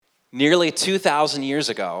Nearly 2,000 years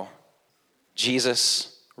ago,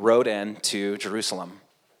 Jesus rode into Jerusalem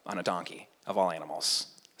on a donkey, of all animals.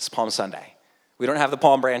 It's Palm Sunday. We don't have the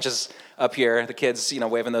palm branches up here, the kids,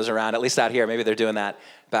 waving those around, at least out here. Maybe they're doing that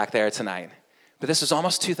back there tonight. But this was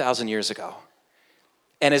almost 2,000 years ago.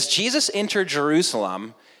 And as Jesus entered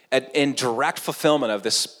Jerusalem, in direct fulfillment of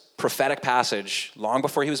this prophetic passage, long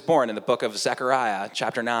before he was born in the book of Zechariah,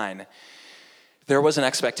 chapter 9, there was an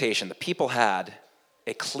expectation. The people had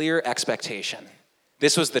a clear expectation.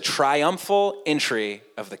 This was the triumphal entry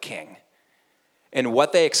of the king. And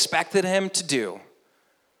what they expected him to do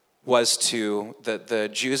was the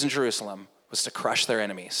Jews in Jerusalem, was to crush their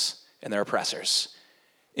enemies and their oppressors,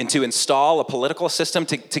 and to install a political system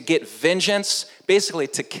to get vengeance, basically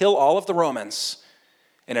to kill all of the Romans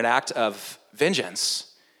in an act of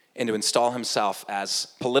vengeance, and to install himself as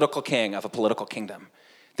political king of a political kingdom.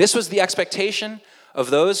 This was the expectation of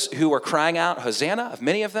those who were crying out, Hosanna, of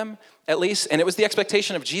many of them at least, and it was the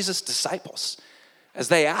expectation of Jesus' disciples as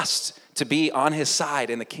they asked to be on his side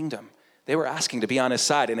in the kingdom. They were asking to be on his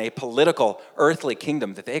side in a political, earthly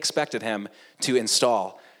kingdom that they expected him to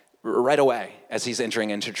install right away as he's entering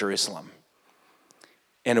into Jerusalem.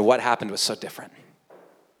 And what happened was so different.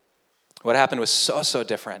 What happened was so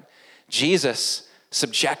different. Jesus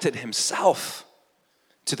subjected himself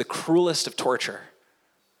to the cruelest of torture.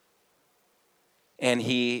 And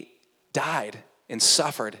he died and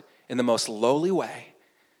suffered in the most lowly way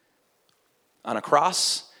on a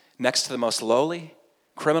cross next to the most lowly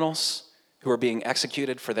criminals who are being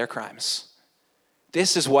executed for their crimes.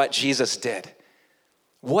 This is what Jesus did.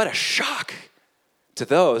 What a shock to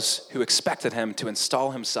those who expected him to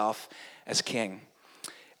install himself as king.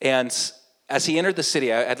 And as he entered the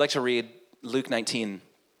city, I'd like to read Luke 19,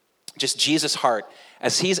 just Jesus' heart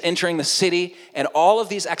as he's entering the city, and all of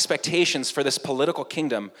these expectations for this political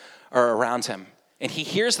kingdom are around him. And he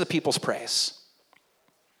hears the people's praise,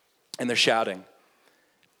 and they're shouting.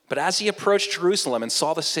 But as he approached Jerusalem and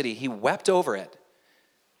saw the city, he wept over it.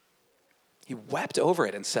 He wept over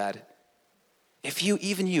it and said, if you,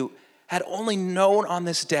 even you, had only known on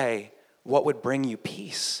this day what would bring you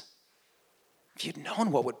peace. If you'd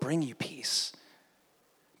known what would bring you peace.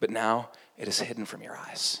 But now it is hidden from your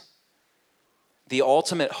eyes. The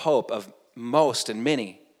ultimate hope of most and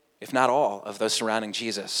many, if not all, of those surrounding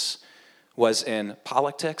Jesus was in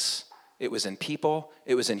politics, it was in people,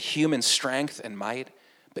 it was in human strength and might,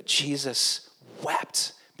 but Jesus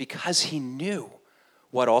wept because he knew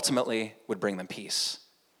what ultimately would bring them peace.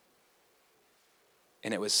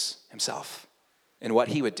 And it was himself and what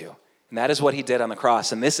he would do. And that is what he did on the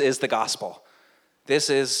cross. And this is the gospel. This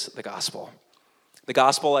is the gospel. The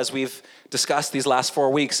gospel, as we've discussed these last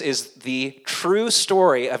 4 weeks, is the true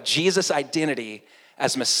story of Jesus' identity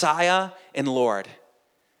as Messiah and Lord.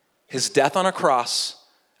 His death on a cross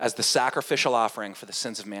as the sacrificial offering for the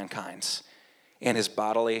sins of mankind, and his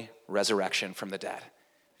bodily resurrection from the dead.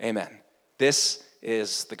 Amen. This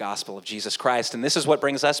is the gospel of Jesus Christ, and this is what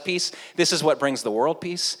brings us peace. This is what brings the world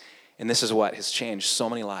peace, and this is what has changed so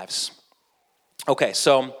many lives. Okay,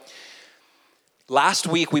 so last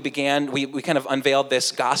week we kind of unveiled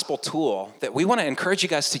this gospel tool that we want to encourage you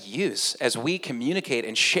guys to use as we communicate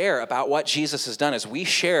and share about what Jesus has done, as we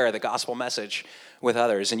share the gospel message with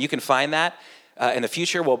others. And you can find that in the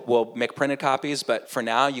future. We'll make printed copies, but for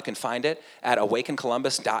now you can find it at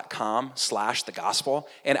awakencolumbus.com/thegospel.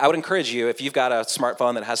 And I would encourage you, if you've got a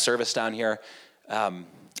smartphone that has service down here,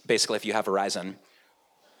 basically if you have Verizon,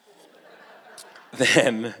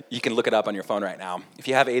 then you can look it up on your phone right now. If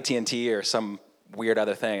you have AT&T or some weird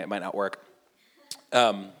other thing, it might not work.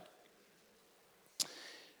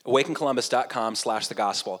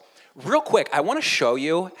 awakencolumbus.com/thegospel. Real quick, I want to show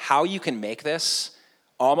you how you can make this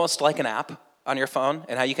almost like an app on your phone,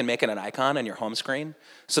 and how you can make it an icon on your home screen,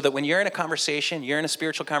 so that when you're in a conversation, you're in a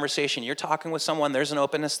spiritual conversation, you're talking with someone, there's an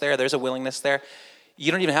openness there, there's a willingness there.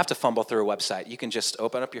 You don't even have to fumble through a website. You can just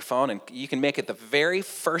open up your phone, and you can make it the very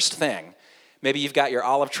first thing. Maybe you've got your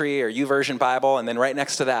Olive Tree or YouVersion Bible, and then right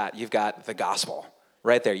next to that, you've got the gospel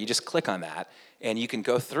right there. You just click on that, and you can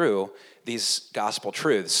go through these gospel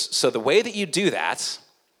truths. So the way that you do that,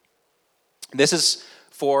 this is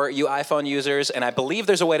for you iPhone users, and I believe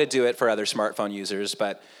there's a way to do it for other smartphone users,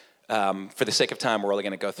 but for the sake of time, we're only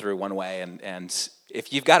going to go through one way, and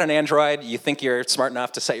if you've got an Android, you think you're smart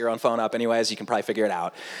enough to set your own phone up anyways, you can probably figure it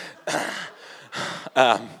out.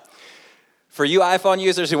 For you iPhone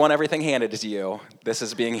users who want everything handed to you, this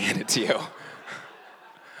is being handed to you.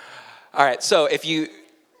 All right, so if you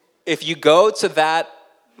go to that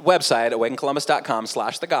website,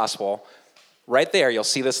 awakencolumbus.com/thegospel, right there you'll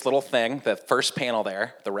see this little thing, the first panel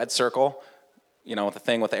there, the red circle with the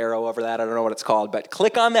thing with the arrow over that. I don't know what it's called, but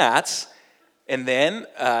click on that, and then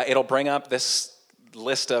it'll bring up this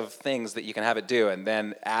list of things that you can have it do, and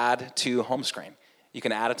then add to home screen. You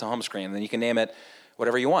can add it to home screen, and then you can name it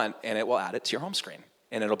whatever you want, and it will add it to your home screen.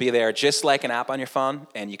 And it'll be there just like an app on your phone,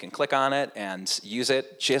 and you can click on it and use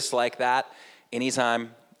it just like that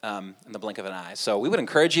anytime in the blink of an eye. So we would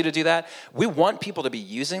encourage you to do that. We want people to be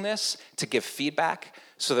using this to give feedback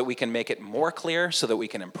so that we can make it more clear, so that we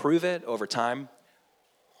can improve it over time.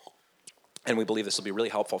 And we believe this will be really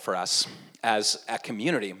helpful for us as a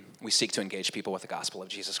community. We seek to engage people with the gospel of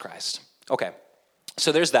Jesus Christ. Okay,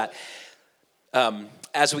 so there's that.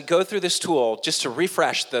 As we go through this tool, just to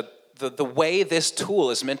refresh, the way this tool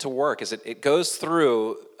is meant to work is it goes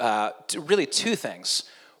through really two things.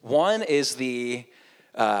 One is the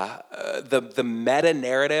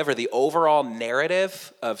meta-narrative or the overall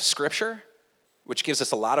narrative of Scripture, which gives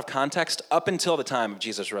us a lot of context up until the time of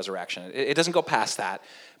Jesus' resurrection. It doesn't go past that,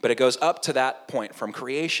 but it goes up to that point, from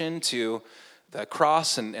creation to the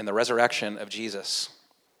cross and the resurrection of Jesus.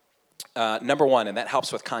 Number one, and that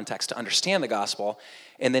helps with context to understand the gospel.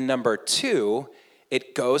 And then number two,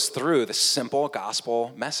 it goes through the simple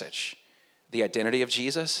gospel message, the identity of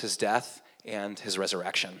Jesus, his death, and his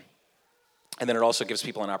resurrection. And then it also gives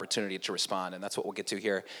people an opportunity to respond, and that's what we'll get to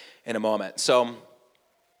here in a moment. So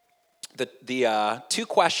the two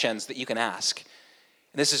questions that you can ask,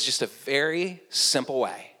 and this is just a very simple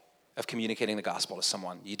way of communicating the gospel to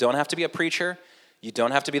someone. You don't have to be a preacher. You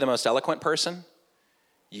don't have to be the most eloquent person.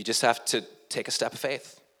 You just have to take a step of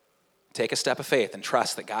faith. Take a step of faith and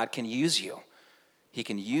trust that God can use you. He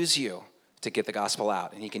can use you to get the gospel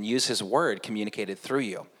out, and he can use his word communicated through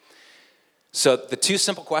you. So the two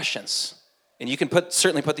simple questions, and you can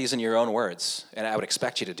certainly put these in your own words, and I would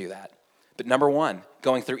expect you to do that. But number one,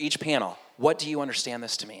 going through each panel, what do you understand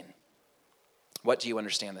this to mean? What do you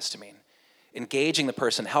understand this to mean? Engaging the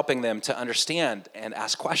person, helping them to understand and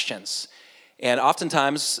ask questions. And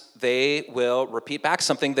oftentimes, they will repeat back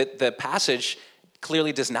something that the passage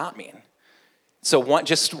clearly does not mean. So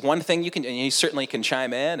one thing and you certainly can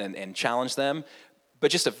chime in and challenge them, but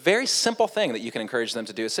just a very simple thing that you can encourage them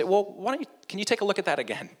to do is say, well, can you take a look at that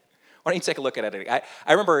again? Why don't you take a look at it?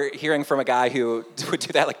 I remember hearing from a guy who would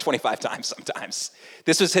do that like 25 times sometimes.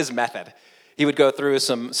 This was his method. He would go through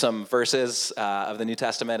some verses of the New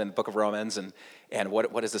Testament and the book of Romans, and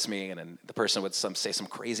what does this mean? And the person would say some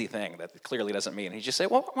crazy thing that clearly doesn't mean. And he'd just say,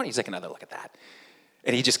 well, why don't you take another look at that?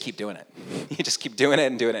 And he'd just keep doing it. He'd just keep doing it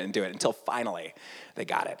and doing it and doing it until finally they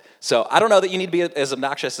got it. So I don't know that you need to be as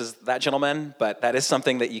obnoxious as that gentleman, but that is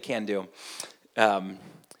something that you can do.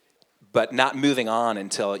 But not moving on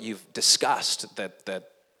until you've discussed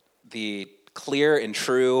the clear and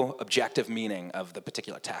true objective meaning of the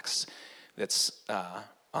particular text that's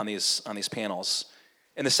on these panels.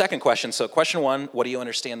 And the second question, so question one, what do you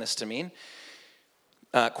understand this to mean?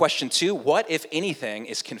 Question two, what, if anything,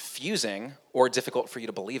 is confusing or difficult for you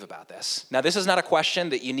to believe about this? Now, this is not a question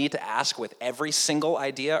that you need to ask with every single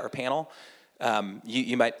idea or panel.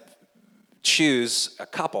 You might choose a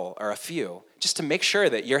couple or a few just to make sure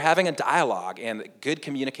that you're having a dialogue and good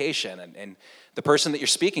communication, and the person that you're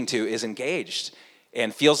speaking to is engaged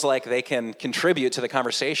and feels like they can contribute to the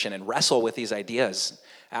conversation and wrestle with these ideas,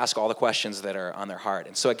 ask all the questions that are on their heart.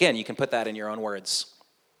 And so again, you can put that in your own words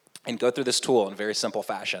and go through this tool in a very simple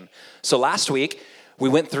fashion. So last week, we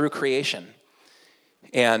went through creation,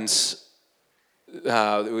 and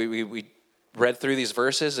we read through these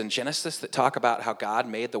verses in Genesis that talk about how God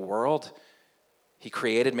made the world. He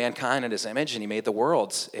created mankind in his image, and he made the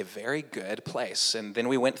world a very good place. And then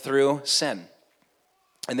we went through sin.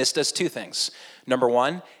 And this does two things. Number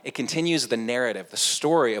one, it continues the narrative, the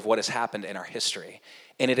story of what has happened in our history.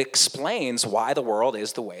 And it explains why the world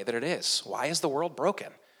is the way that it is. Why is the world broken?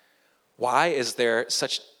 Why is there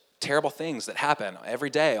such terrible things that happen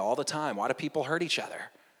every day, all the time? Why do people hurt each other?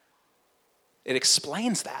 It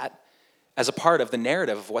explains that as a part of the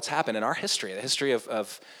narrative of what's happened in our history, the history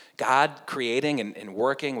of God creating and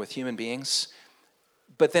working with human beings.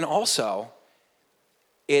 But then also,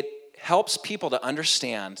 it helps people to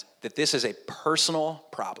understand that this is a personal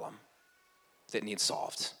problem that needs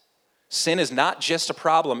solved. Sin is not just a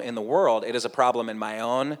problem in the world, it is a problem in my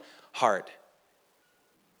own heart.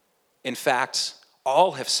 In fact,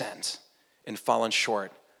 all have sinned and fallen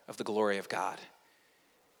short of the glory of God.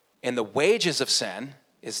 And the wages of sin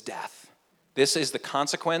is death. This is the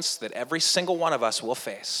consequence that every single one of us will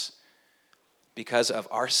face because of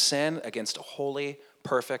our sin against a holy,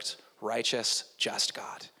 perfect, righteous, just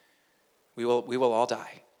God. We will all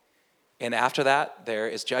die. And after that, there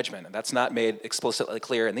is judgment. And that's not made explicitly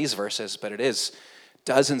clear in these verses, but it is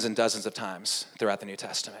dozens and dozens of times throughout the New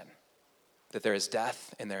Testament. that there is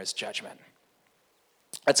death and there is judgment.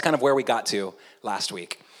 That's kind of where we got to last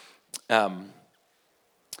week. And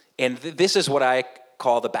this is what I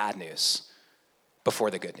call the bad news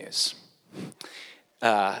before the good news.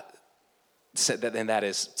 And that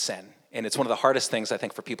is sin. And it's one of the hardest things, I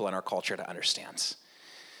think, for people in our culture to understand.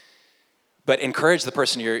 But encourage the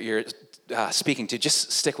person you're speaking to,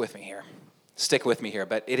 just stick with me here. Stick with me here.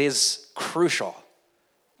 But it is crucial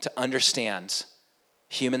to understand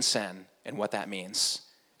human sin and what that means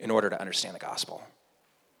in order to understand the gospel.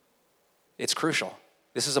 It's crucial.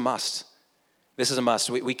 This is a must. This is a must.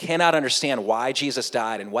 We cannot understand why Jesus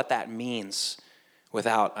died and what that means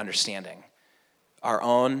without understanding our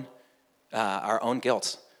own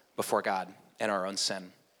guilt before God and our own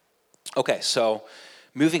sin. Okay, so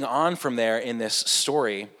moving on from there in this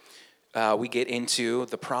story, we get into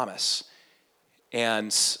the promise.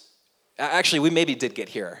 And actually, we maybe did get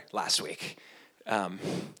here last week.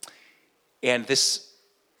 And this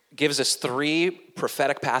gives us 3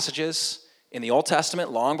 prophetic passages in the Old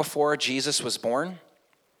Testament, long before Jesus was born,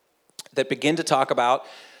 that begin to talk about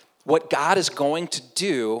what God is going to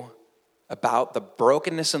do about the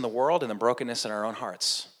brokenness in the world and the brokenness in our own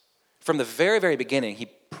hearts. From the very, very beginning, he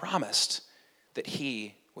promised that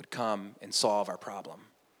he would come and solve our problem.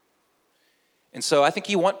 And so I think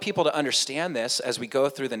you want people to understand this as we go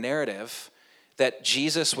through the narrative, that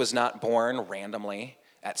Jesus was not born randomly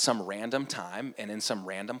at some random time and in some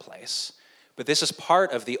random place. But this is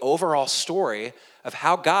part of the overall story of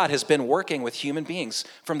how God has been working with human beings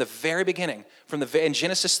from the very beginning. In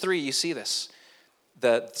Genesis 3, you see this.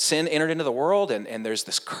 The sin entered into the world, and there's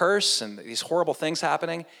this curse and these horrible things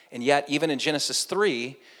happening. And yet, even in Genesis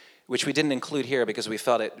 3, which we didn't include here because we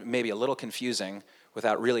felt it maybe a little confusing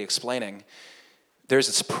without really explaining, there's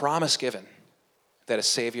this promise given that a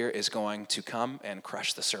Savior is going to come and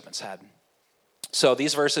crush the serpent's head. So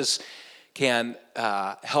these verses can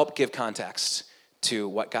help give context to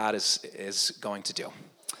what God is going to do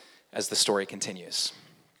as the story continues.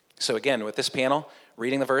 So again, with this panel,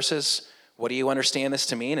 reading the verses, what do you understand this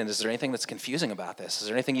to mean? And is there anything that's confusing about this? Is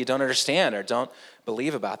there anything you don't understand or don't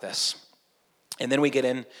believe about this? And then we get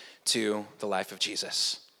into the life of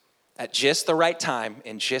Jesus. At just the right time,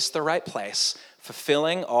 in just the right place,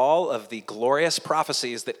 fulfilling all of the glorious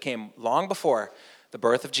prophecies that came long before the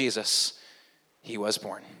birth of Jesus, he was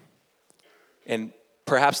born. And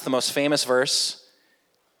perhaps the most famous verse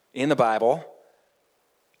in the Bible,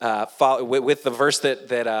 with the verse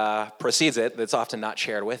that precedes it, that's often not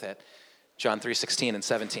shared with it, John 3:16 and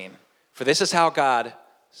 17. For this is how God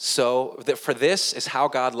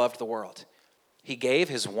loved the world. He gave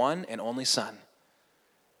his one and only Son,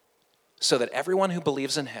 so that everyone who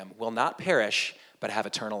believes in him will not perish, but have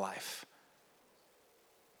eternal life.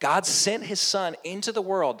 God sent his Son into the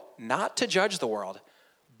world, not to judge the world,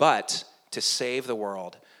 but to save the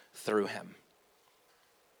world through him.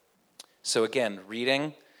 So again,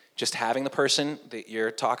 reading, just having the person that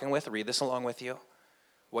you're talking with read this along with you.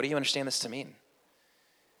 What do you understand this to mean?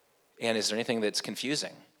 And is there anything that's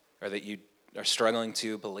confusing or that you are struggling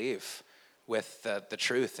to believe with the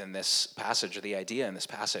truth in this passage or the idea in this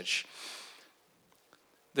passage?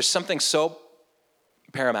 There's something so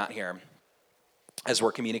paramount here as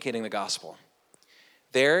we're communicating the gospel.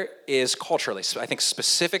 There is culturally, I think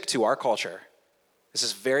specific to our culture, this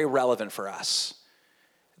is very relevant for us.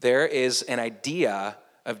 There is an idea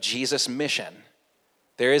of Jesus' mission.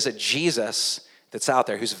 There is a Jesus that's out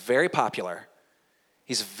there who's very popular.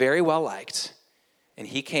 He's very well liked. And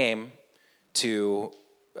he came to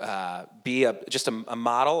be just a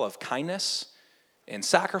model of kindness and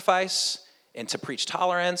sacrifice and to preach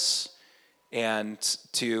tolerance and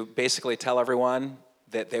to basically tell everyone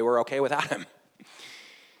that they were okay without him.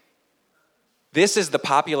 This is the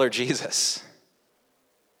popular Jesus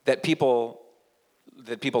that people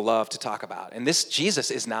love to talk about. And this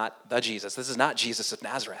Jesus is not the Jesus. This is not Jesus of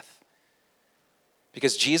Nazareth.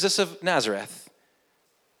 Because Jesus of Nazareth,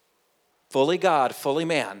 fully God, fully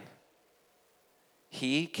man,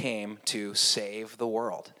 he came to save the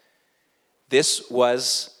world. This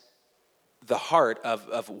was the heart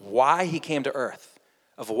of why he came to earth,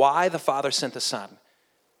 of why the Father sent the Son,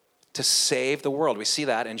 to save the world. We see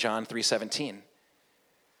that in John 3:17.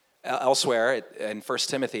 Elsewhere in 1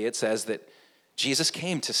 Timothy, it says that Jesus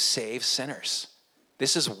came to save sinners.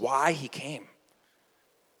 This is why he came.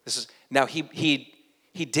 Now he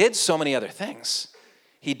did so many other things.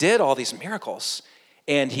 He did all these miracles,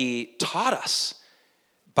 and he taught us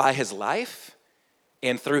by his life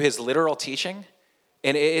and through his literal teaching.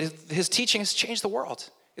 And his teaching has changed the world.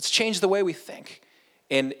 It's changed the way we think.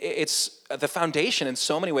 And it's the foundation in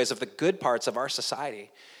so many ways of the good parts of our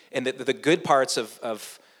society and the good parts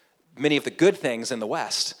of many of the good things in the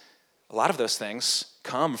West, a lot of those things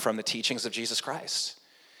come from the teachings of Jesus Christ.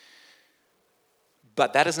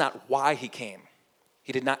 But that is not why he came.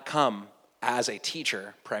 He did not come as a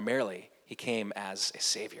teacher primarily. He came as a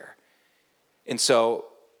savior. And so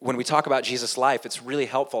when we talk about Jesus' life, it's really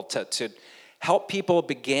helpful to help people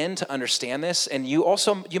begin to understand this. And you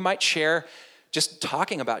might share just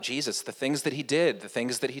talking about Jesus, the things that he did, the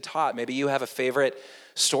things that he taught. Maybe you have a favorite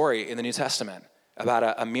story in the New Testament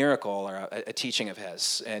about a miracle or a teaching of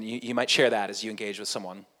his. And you might share that as you engage with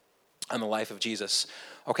someone on the life of Jesus.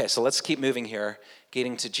 Okay, so let's keep moving here,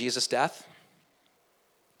 getting to Jesus' death.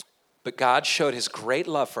 But God showed his great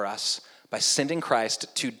love for us by sending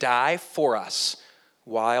Christ to die for us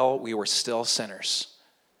while we were still sinners.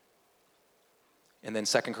 And then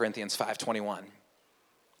 2 Corinthians 5:21.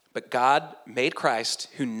 But God made Christ,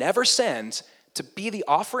 who never sinned, to be the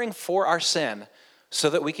offering for our sin so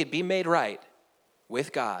that we could be made right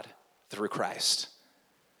with God through Christ.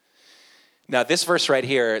 Now, this verse right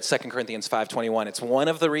here, 2 Corinthians 5:21, it's one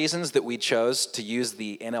of the reasons that we chose to use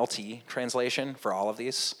the NLT translation for all of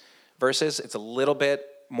these verses. It's a little bit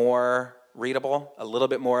more readable, a little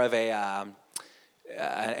bit more of an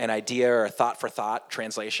idea or a thought-for-thought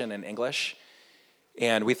translation in English.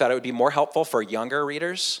 And we thought it would be more helpful for younger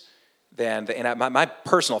readers than my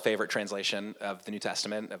personal favorite translation of the New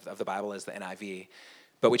Testament, of the Bible, is the NIV.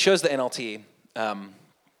 But we chose the NLT,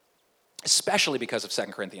 especially because of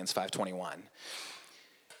 2 Corinthians 5:21.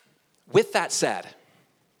 With that said,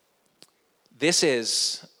 this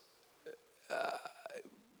is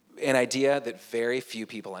an idea that very few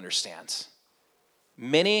people understand.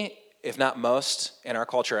 Many, if not most, in our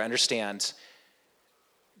culture understand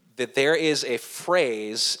that there is a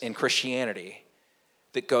phrase in Christianity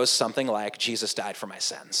that goes something like, Jesus died for my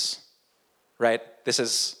sins, right? This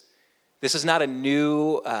is not a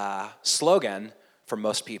new slogan for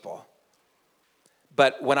most people.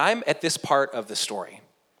 But when I'm at this part of the story,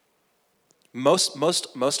 most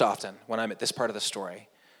often when I'm at this part of the story,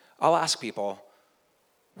 I'll ask people,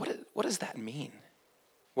 what does that mean?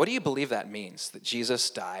 What do you believe that means, that Jesus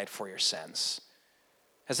died for your sins?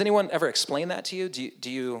 Has anyone ever explained that to you? Do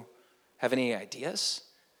you have any ideas?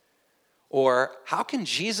 Or how can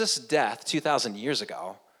Jesus' death 2,000 years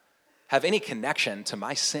ago have any connection to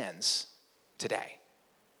my sins today?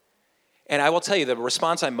 And I will tell you, the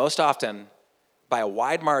response I most often, by a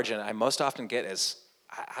wide margin, I most often get is,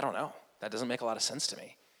 I don't know. That doesn't make a lot of sense to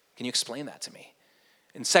me. Can you explain that to me?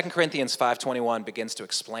 And 2 Corinthians 5:21 begins to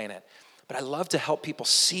explain it. But I love to help people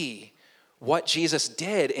see what Jesus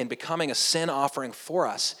did in becoming a sin offering for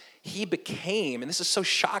us. He became, and this is so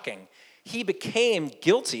shocking, he became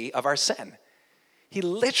guilty of our sin. He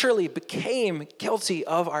literally became guilty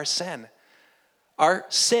of our sin. Our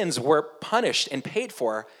sins were punished and paid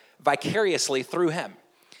for vicariously through him.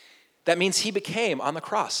 That means he became on the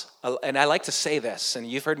cross. And I like to say this, and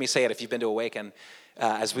you've heard me say it if you've been to Awaken,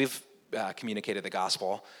 as we've communicated the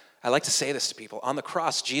gospel. I like to say this to people. On the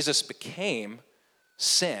cross, Jesus became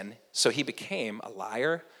sin, so he became a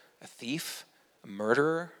liar, a thief, a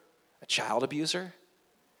murderer, a child abuser.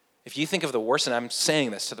 If you think of the worst, and I'm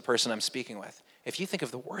saying this to the person I'm speaking with, if you think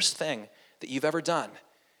of the worst thing that you've ever done,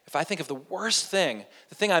 if I think of the worst thing,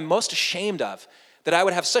 the thing I'm most ashamed of, that I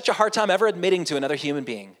would have such a hard time ever admitting to another human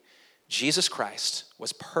being, Jesus Christ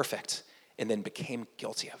was perfect and then became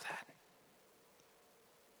guilty of that.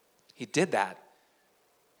 He did that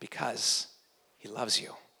because he loves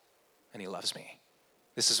you and he loves me.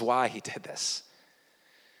 This is why he did this.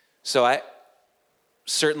 So I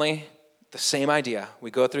certainly, the same idea.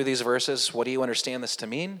 We go through these verses. What do you understand this to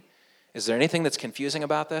mean? Is there anything that's confusing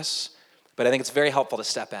about this? But I think it's very helpful to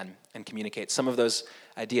step in and communicate some of those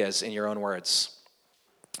ideas in your own words.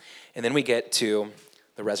 And then we get to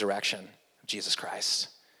the resurrection of Jesus Christ.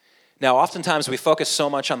 Now, oftentimes we focus so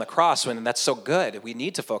much on the cross, and that's so good. We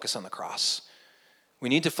need to focus on the cross. We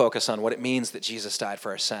need to focus on what it means that Jesus died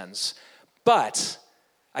for our sins. But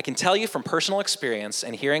I can tell you from personal experience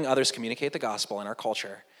and hearing others communicate the gospel in our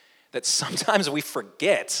culture that sometimes we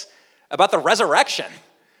forget about the resurrection.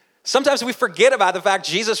 Sometimes we forget about the fact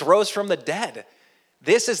Jesus rose from the dead.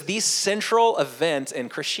 This is the central event in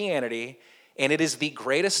Christianity, and it is the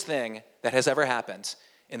greatest thing that has ever happened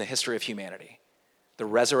in the history of humanity. The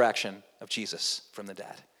resurrection of Jesus from the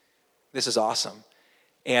dead. This is awesome.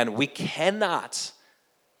 And we cannot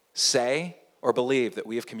say or believe that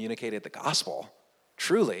we have communicated the gospel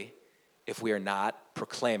truly if we are not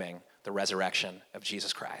proclaiming the resurrection of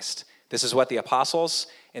Jesus Christ. This is what the apostles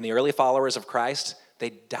and the early followers of Christ, they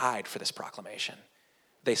died for this proclamation.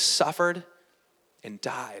 They suffered and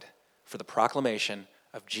died for the proclamation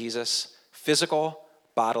of Jesus' physical,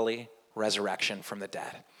 bodily resurrection from the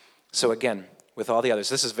dead. So again, with all the others,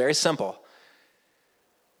 this is very simple.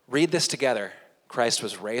 Read this together. Christ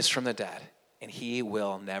was raised from the dead, and he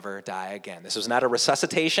will never die again. This was not a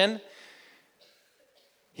resuscitation.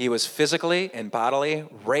 He was physically and bodily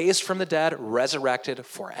raised from the dead, resurrected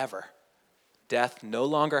forever. Death no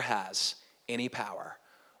longer has any power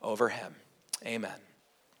over him. Amen.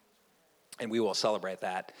 And we will celebrate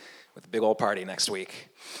that with a big old party next week.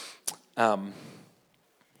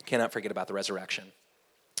 Cannot forget about the resurrection.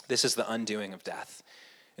 This is the undoing of death.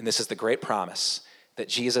 And this is the great promise that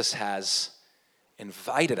Jesus has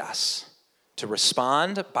invited us to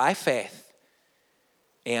respond by faith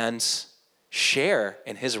and share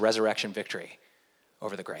in his resurrection victory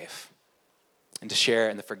over the grave, and to share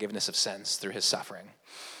in the forgiveness of sins through his suffering.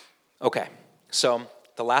 Okay, so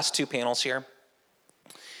the last two panels here.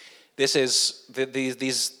 This is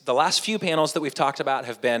the last few panels that we've talked about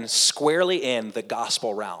have been squarely in the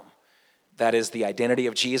gospel realm. That is the identity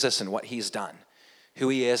of Jesus and what he's done, who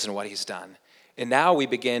he is and what he's done. And now we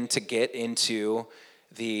begin to get into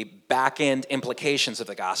the back-end implications of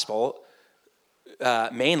the gospel.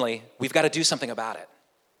 Mainly, we've got to do something about it.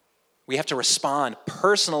 We have to respond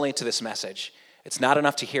personally to this message. It's not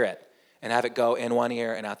enough to hear it and have it go in one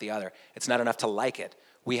ear and out the other. It's not enough to like it.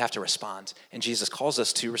 We have to respond, and Jesus calls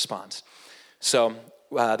us to respond. So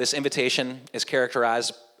this invitation is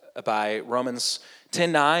characterized by Romans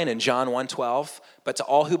 10:9 and John 1:12. But to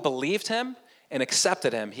all who believed him and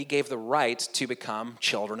accepted him, he gave the right to become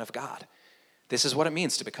children of God. This is what it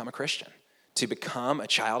means to become a Christian, to become a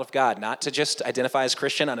child of God, not to just identify as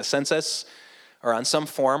Christian on a census or on some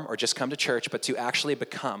form or just come to church, but to actually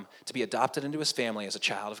become, to be adopted into his family as a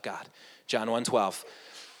child of God. John 1:12.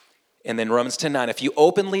 And then Romans 10:9, if you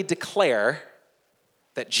openly declare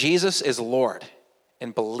that Jesus is Lord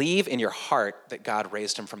and believe in your heart that God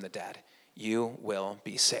raised him from the dead, you will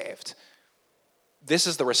be saved. This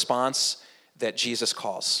is the response that Jesus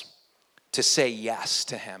calls, to say yes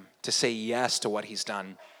to him, to say yes to what he's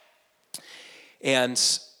done. And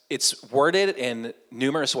it's worded in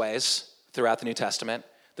numerous ways throughout the New Testament.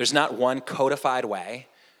 There's not one codified way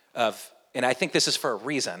of, and I think this is for a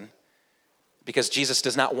reason, because Jesus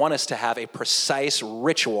does not want us to have a precise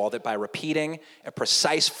ritual that by repeating a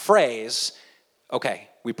precise phrase, okay,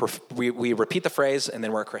 we repeat the phrase and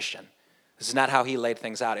then we're a Christian. This is not how he laid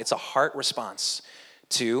things out. It's a heart response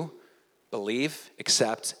to believe,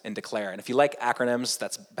 accept, and declare. And if you like acronyms,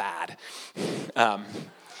 that's bad.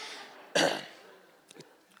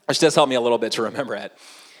 Which does help me a little bit to remember it.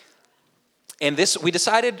 And this, we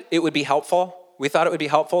decided it would be helpful. We thought it would be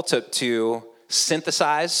helpful to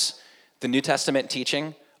synthesize the New Testament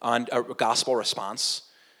teaching on a gospel response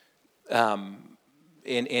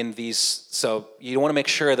in these. So you want to make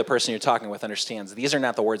sure the person you're talking with understands these are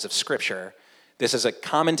not the words of Scripture. This is a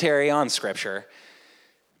commentary on Scripture.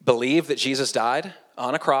 Believe that Jesus died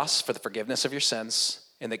on a cross for the forgiveness of your sins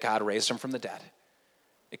and that God raised him from the dead.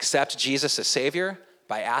 Accept Jesus as Savior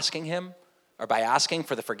by asking him or by asking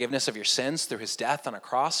for the forgiveness of your sins through his death on a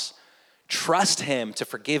cross. Trust him to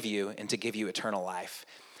forgive you and to give you eternal life.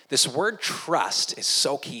 This word trust is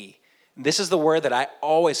so key. This is the word that I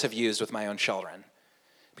always have used with my own children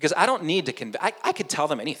because I don't need to I could tell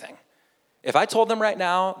them anything. If I told them right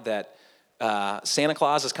now that Santa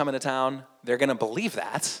Claus is coming to town, they're going to believe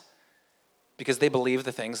that because they believe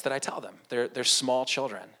the things that I tell them. They're small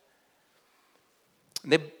children.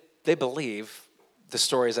 They believe the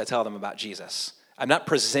stories I tell them about Jesus. I'm not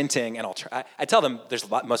presenting an alternative. I tell them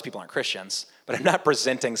most people aren't Christians, but I'm not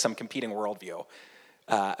presenting some competing worldview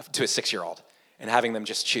to a 6-year-old and having them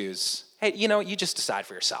just choose, hey, you just decide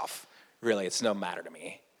for yourself. Really, it's no matter to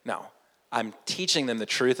me. No, I'm teaching them the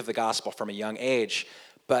truth of the gospel from a young age,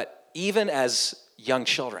 but even as young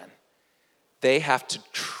children, they have to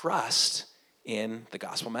trust in the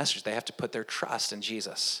gospel message. They have to put their trust in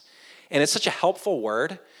Jesus. And it's such a helpful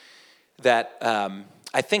word that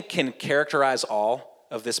I think can characterize all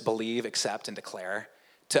of this believe, accept, and declare.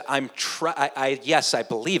 Yes, I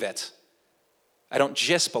believe it. I don't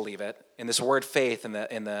just believe it. And this word faith in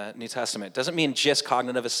the New Testament doesn't mean just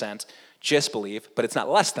cognitive assent, just believe, but it's not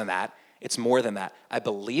less than that. It's more than that. I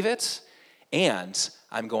believe it, and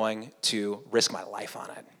I'm going to risk my life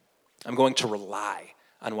on it. I'm going to rely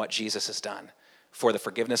on what Jesus has done for the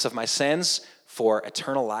forgiveness of my sins, for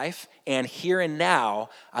eternal life, and here and now,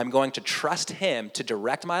 I'm going to trust him to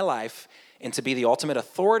direct my life and to be the ultimate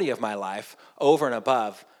authority of my life over and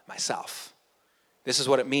above myself. This is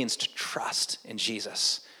what it means to trust in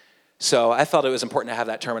Jesus. So I felt it was important to have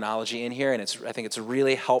that terminology in here, and I think it's a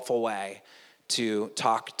really helpful way to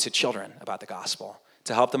talk to children about the gospel,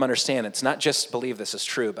 to help them understand it's not just believe this is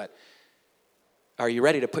true, but are you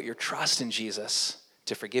ready to put your trust in Jesus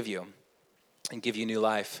to forgive you and give you new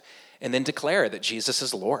life. And then declare that Jesus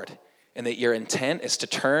is Lord and that your intent is to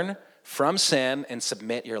turn from sin and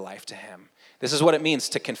submit your life to him. This is what it means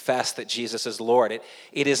to confess that Jesus is Lord.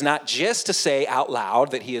 It is not just to say out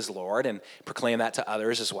loud that he is Lord and proclaim that to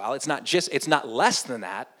others as well. It's not less than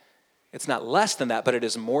that. It's not less than that, but it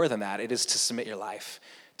is more than that. It is to submit your life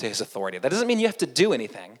to his authority. That doesn't mean you have to do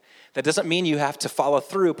anything. That doesn't mean you have to follow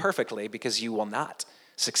through perfectly, because you will not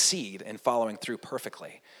succeed in following through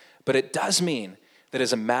perfectly. But it does mean that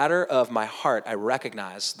as a matter of my heart, I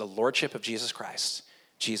recognize the lordship of Jesus Christ.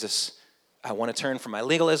 Jesus, I want to turn from my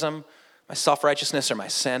legalism, my self-righteousness, or my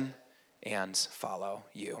sin, and follow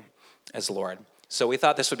you as Lord. So we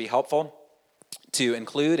thought this would be helpful to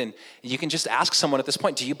include, and you can just ask someone at this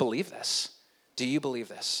point, do you believe this? Do you believe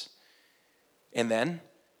this? And then,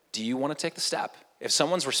 do you want to take the step? If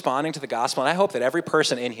someone's responding to the gospel, and I hope that every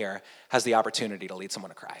person in here has the opportunity to lead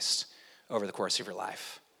someone to Christ over the course of your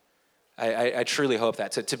life. I truly hope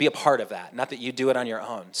that, to be a part of that. Not that you do it on your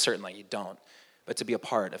own, certainly you don't, but to be a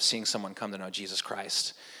part of seeing someone come to know Jesus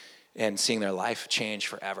Christ and seeing their life change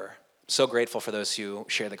forever. So grateful for those who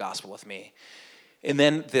share the gospel with me. And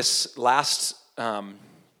then this last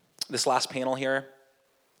panel here,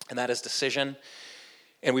 and that is decision.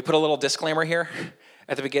 And we put a little disclaimer here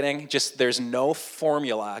at the beginning. Just there's no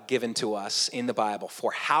formula given to us in the Bible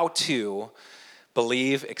for how to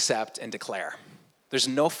believe, accept, and declare. There's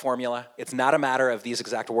no formula. It's not a matter of these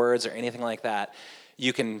exact words or anything like that.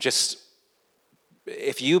 You can just,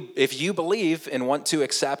 if you believe and want to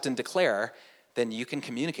accept and declare, then you can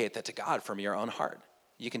communicate that to God from your own heart.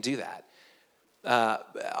 You can do that.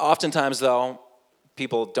 Oftentimes, though,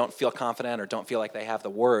 people don't feel confident or don't feel like they have the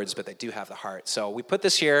words, but they do have the heart. So we put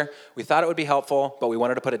this here. We thought it would be helpful, but we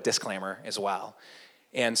wanted to put a disclaimer as well.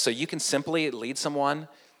 And so you can simply lead someone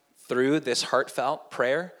through this heartfelt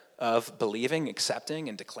prayer of believing, accepting,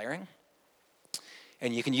 and declaring.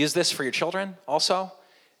 And you can use this for your children also.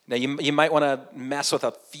 Now, you might want to mess with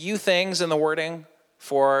a few things in the wording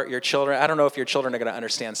for your children. I don't know if your children are going to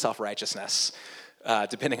understand self-righteousness,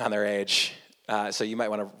 depending on their age. So you might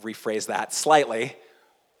want to rephrase that slightly.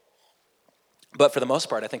 But for the most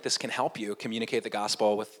part, I think this can help you communicate the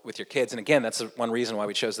gospel with your kids. And again, that's one reason why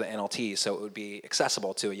we chose the NLT, so it would be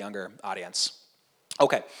accessible to a younger audience.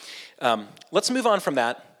 Okay, let's move on from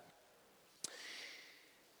that.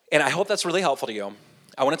 And I hope that's really helpful to you.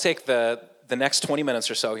 I want to take the next 20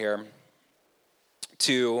 minutes or so here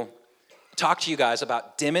to talk to you guys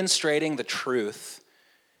about demonstrating the truth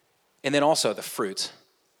and then also the fruit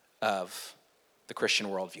of the Christian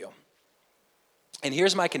worldview. And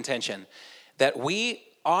here's my contention, that we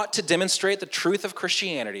ought to demonstrate the truth of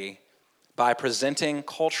Christianity by presenting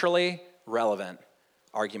culturally relevant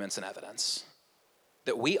arguments and evidence.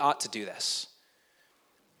 That we ought to do this.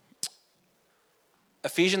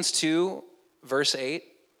 Ephesians 2, verse 8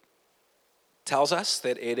 tells us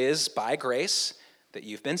that it is by grace that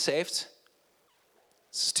you've been saved.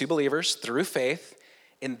 This is to believers through faith.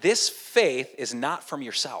 And this faith is not from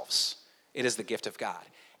yourselves. It is the gift of God.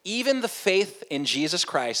 Even the faith in Jesus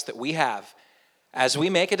Christ that we have as we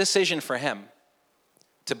make a decision for him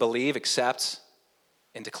to believe, accept,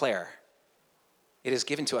 and declare, it is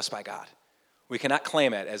given to us by God. We cannot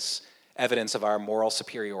claim it as evidence of our moral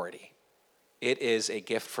superiority. It is a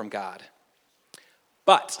gift from God.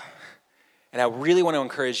 But, and I really want to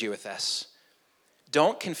encourage you with this,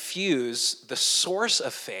 don't confuse the source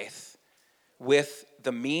of faith with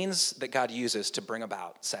the means that God uses to bring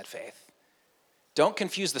about said faith. Don't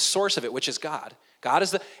confuse the source of it, which is God. God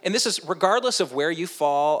is and this is regardless of where you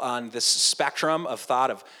fall on this spectrum of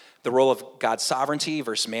thought of the role of God's sovereignty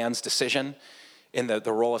versus man's decision in the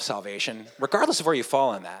role of salvation. Regardless of where you fall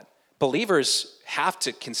on that, believers have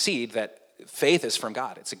to concede that faith is from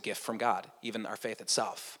God. It's a gift from God, even our faith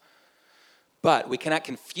itself. But we cannot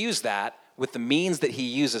confuse that with the means that he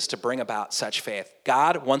uses to bring about such faith.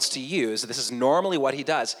 God wants to use, this is normally what he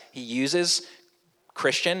does, he uses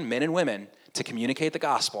Christian men and women to communicate the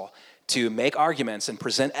gospel, to make arguments and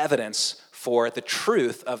present evidence for the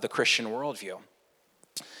truth of the Christian worldview.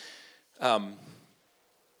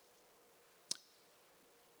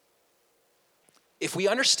 If we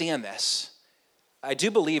understand this, I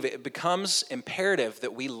do believe it becomes imperative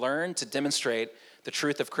that we learn to demonstrate the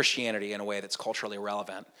truth of Christianity in a way that's culturally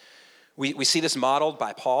relevant. We see this modeled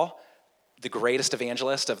by Paul, the greatest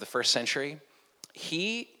evangelist of the first century.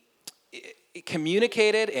 He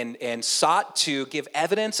communicated and sought to give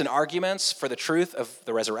evidence and arguments for the truth of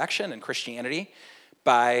the resurrection and Christianity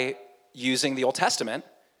by using the Old Testament,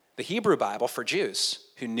 the Hebrew Bible for Jews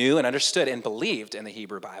who knew and understood and believed in the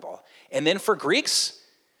Hebrew Bible. And then for Greeks,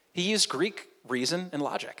 he used Greek reason and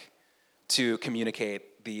logic to communicate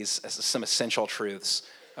some essential truths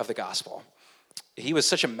of the gospel. He was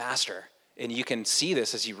such a master, and you can see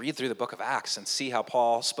this as you read through the book of Acts and see how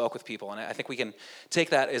Paul spoke with people, and I think we can take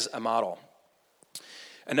that as a model.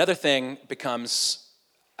 Another thing becomes,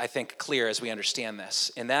 I think, clear as we understand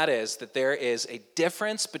this, and that is that there is a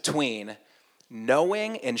difference between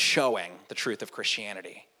knowing and showing the truth of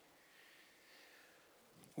Christianity.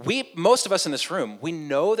 Most of us in this room, we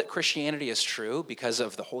know that Christianity is true because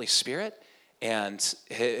of the Holy Spirit and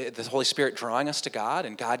the Holy Spirit drawing us to God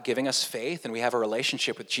and God giving us faith, and we have a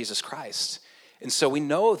relationship with Jesus Christ. And so we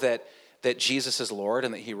know that Jesus is Lord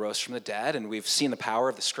and that he rose from the dead, and we've seen the power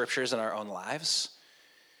of the scriptures in our own lives.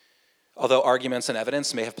 Although arguments and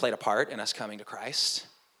evidence may have played a part in us coming to Christ.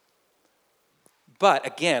 But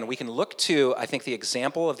again, we can look to, I think, the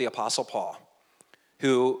example of the Apostle Paul,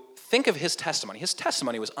 who, think of his testimony. His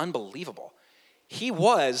testimony was unbelievable. He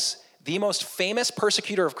was the most famous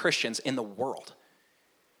persecutor of Christians in the world.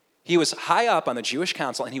 He was high up on the Jewish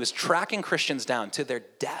council, and he was tracking Christians down to their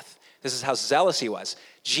death. This is how zealous he was.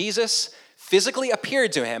 Jesus physically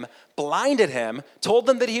appeared to him, blinded him, told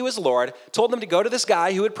them that he was Lord, told them to go to this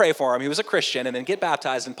guy who would pray for him, who was a Christian, and then get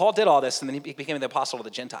baptized. And Paul did all this, and then he became the apostle to the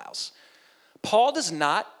Gentiles. Paul does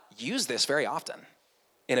not use this very often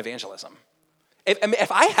in evangelism.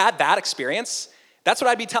 If I had that experience, that's what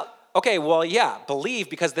I'd be telling. Okay, well, yeah, believe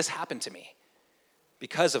because this happened to me,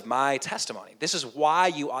 because of my testimony. This is why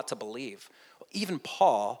you ought to believe. Even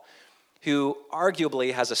Paul, who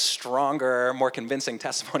arguably has a stronger, more convincing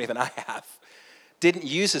testimony than I have, didn't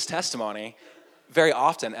use his testimony very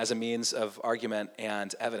often as a means of argument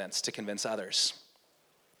and evidence to convince others.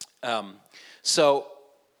 So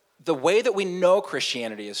the way that we know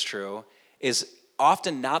Christianity is true is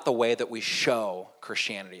often not the way that we show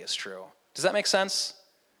Christianity is true. Does that make sense?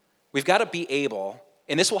 We've got to be able,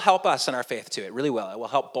 and this will help us in our faith too, it really will. It will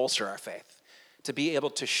help bolster our faith, to be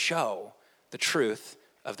able to show the truth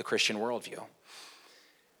of the Christian worldview.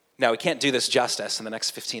 Now, we can't do this justice in the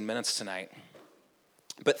next 15 minutes tonight,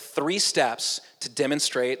 but 3 steps to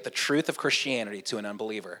demonstrate the truth of Christianity to an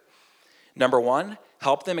unbeliever. Number 1,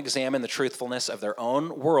 help them examine the truthfulness of their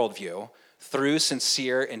own worldview through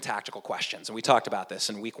sincere and tactical questions. And we talked about this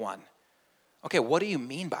in week 1. Okay, what do you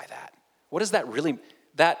mean by that? What does that really,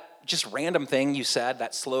 that just random thing you said,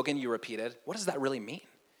 that slogan you repeated, what does that really mean?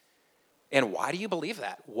 And why do you believe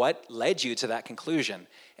that? What led you to that conclusion?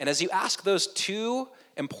 And as you ask those 2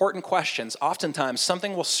 important questions, oftentimes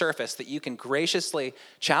something will surface that you can graciously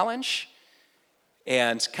challenge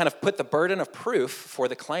and kind of put the burden of proof for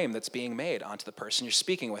the claim that's being made onto the person you're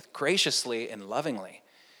speaking with, graciously and lovingly.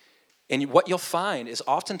 And what you'll find is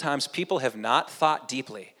oftentimes people have not thought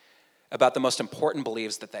deeply about the most important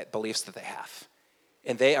beliefs that they have.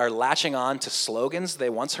 And they are latching on to slogans they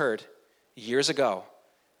once heard years ago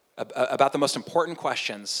about the most important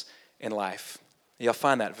questions in life. You'll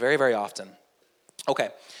find that very, very often. Okay,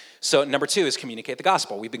 so number 2 is communicate the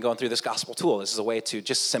gospel. We've been going through this gospel tool. This is a way to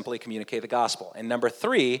just simply communicate the gospel. And number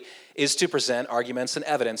 3 is to present arguments and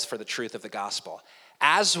evidence for the truth of the gospel.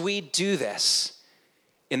 As we do this,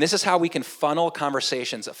 and this is how we can funnel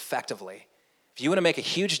conversations effectively. If you want to make a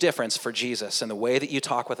huge difference for Jesus in the way that you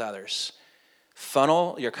talk with others,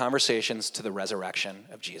 funnel your conversations to the resurrection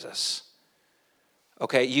of Jesus.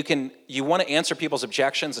 Okay, you want to answer people's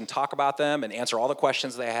objections and talk about them and answer all the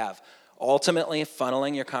questions they have. Ultimately,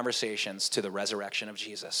 funneling your conversations to the resurrection of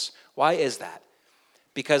Jesus. Why is that?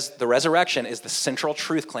 Because the resurrection is the central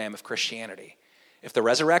truth claim of Christianity. If the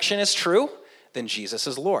resurrection is true, then Jesus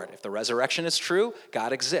is Lord. If the resurrection is true,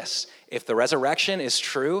 God exists. If the resurrection is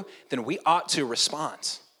true, then we ought to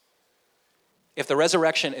respond. If the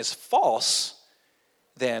resurrection is false,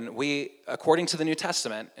 then we, according to the New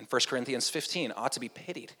Testament in 1 Corinthians 15, ought to be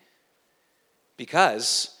pitied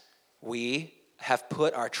because we have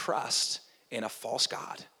put our trust in a false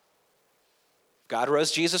God. God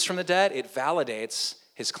rose Jesus from the dead. It validates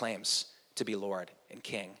his claims to be Lord and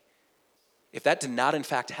King. If that did not in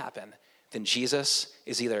fact happen, then Jesus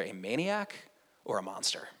is either a maniac or a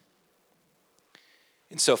monster.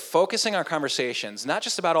 And so focusing our conversations, not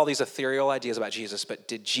just about all these ethereal ideas about Jesus, but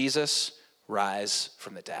did Jesus rise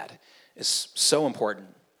from the dead, is so important.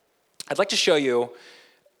 I'd like to show you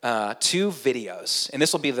 2 videos, and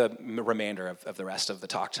this will be the remainder of the rest of the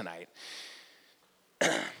talk tonight.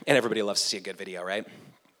 And everybody loves to see a good video, right?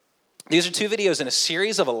 These are 2 videos in a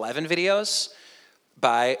series of 11 videos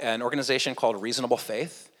by an organization called Reasonable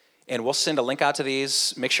Faith. And we'll send a link out to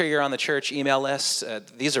these. Make sure you're on the church email list.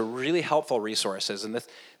 These are really helpful resources. And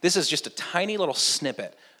this is just a tiny little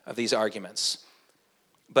snippet of these arguments.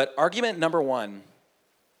 But argument number 1,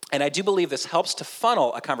 and I do believe this helps to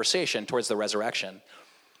funnel a conversation towards the resurrection,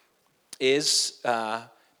 is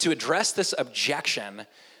to address this objection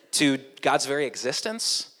to God's very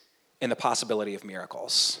existence and the possibility of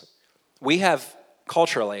miracles. We have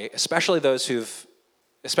culturally, especially those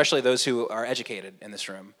who are educated in this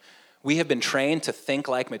room, we have been trained to think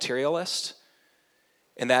like materialists,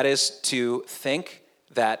 and that is to think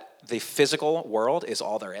that the physical world is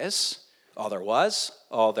all there is, all there was,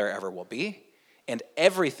 all there ever will be, and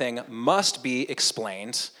everything must be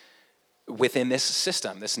explained within this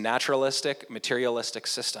system, this naturalistic, materialistic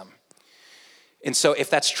system. And so if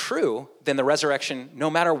that's true, then the resurrection, no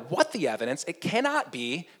matter what the evidence, it cannot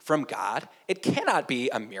be from God. It cannot be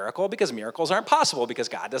a miracle because miracles aren't possible because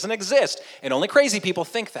God doesn't exist. And only crazy people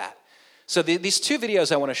think that. So these two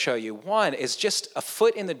videos I want to show you, one is just a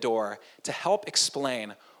foot in the door to help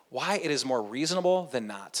explain why it is more reasonable than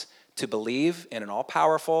not to believe in an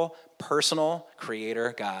all-powerful, personal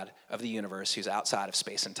creator God of the universe who's outside of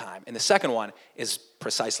space and time. And the second one is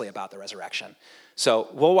precisely about the resurrection. So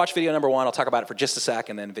we'll watch video number 1. I'll talk about it for just a sec,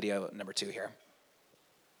 and then video number 2 here.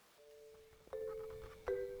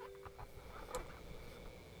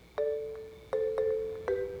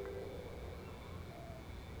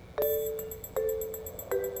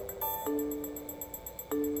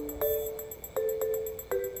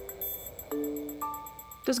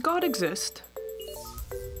 Does God exist?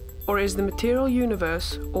 Or is the material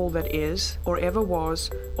universe all that is, or ever was,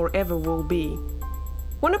 or ever will be?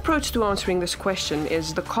 One approach to answering this question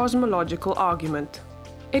is the cosmological argument.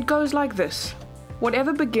 It goes like this: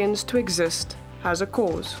 whatever begins to exist has a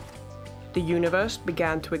cause. The universe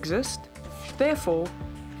began to exist, therefore,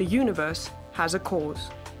 the universe has a cause.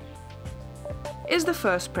 Is the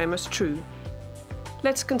first premise true?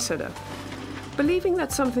 Let's consider. Believing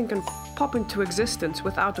that something can pop into existence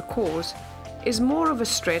without a cause is more of a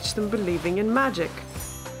stretch than believing in magic.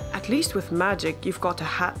 At least with magic, you've got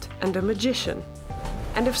a hat and a magician.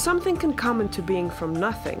 And if something can come into being from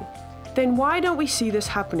nothing, then why don't we see this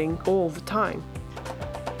happening all the time?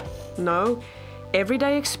 No,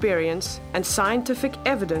 everyday experience and scientific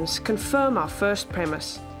evidence confirm our first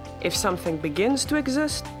premise. If something begins to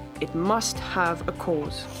exist, it must have a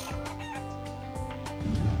cause.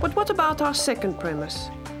 But what about our second premise?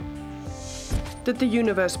 Did the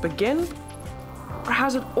universe begin, or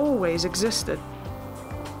has it always existed?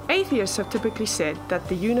 Atheists have typically said that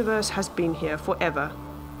the universe has been here forever.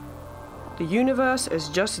 The universe is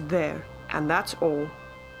just there, and that's all.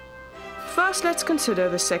 First, let's consider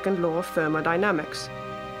the second law of thermodynamics.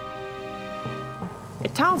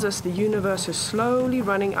 It tells us the universe is slowly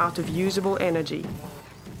running out of usable energy,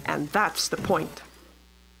 and that's the point.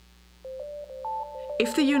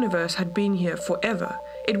 If the universe had been here forever,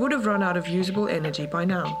 it would have run out of usable energy by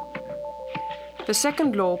now. The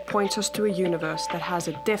second law points us to a universe that has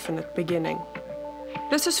a definite beginning.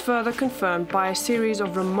 This is further confirmed by a series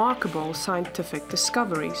of remarkable scientific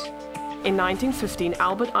discoveries. In 1915,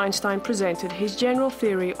 Albert Einstein presented his general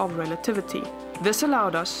theory of relativity. This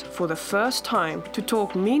allowed us, for the first time, to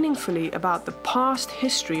talk meaningfully about the past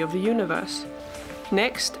history of the universe.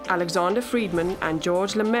 Next, Alexander Friedmann and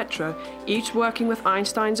George Lemaitre, each working with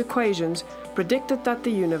Einstein's equations, predicted that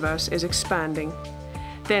the universe is expanding.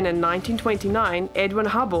 Then in 1929, Edwin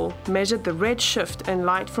Hubble measured the red shift in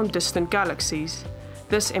light from distant galaxies.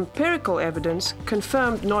 This empirical evidence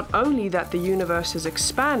confirmed not only that the universe is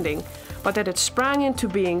expanding, but that it sprang into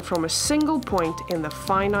being from a single point in the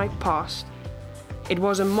finite past. It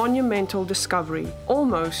was a monumental discovery,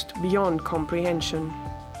 almost beyond comprehension.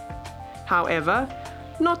 However,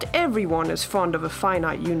 not everyone is fond of a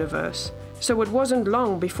finite universe, so it wasn't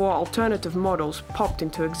long before alternative models popped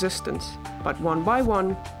into existence. But one by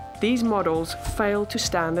one, these models failed to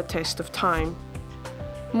stand the test of time.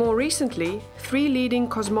 More recently, 3 leading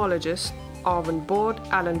cosmologists, Arvind Borde,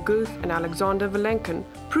 Alan Guth, and Alexander Vilenkin,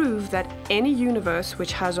 prove that any universe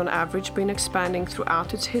which has on average been expanding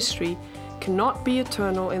throughout its history cannot be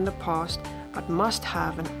eternal in the past, but must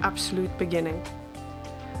have an absolute beginning.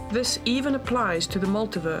 This even applies to the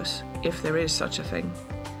multiverse, if there is such a thing.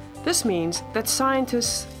 This means that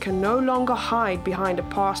scientists can no longer hide behind a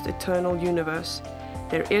past eternal universe.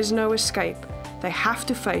 There is no escape. They have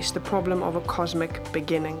to face the problem of a cosmic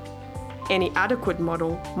beginning. Any adequate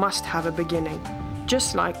model must have a beginning,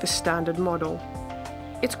 just like the standard model.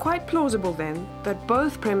 It's quite plausible then that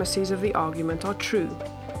both premises of the argument are true.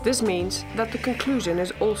 This means that the conclusion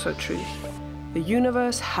is also true. The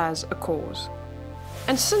universe has a cause.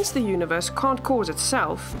 And since the universe can't cause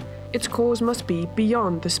itself, its cause must be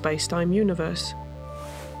beyond the space-time universe.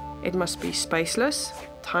 It must be spaceless,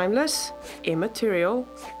 timeless, immaterial,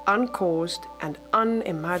 uncaused, and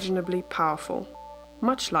unimaginably powerful,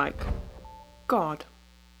 much like God.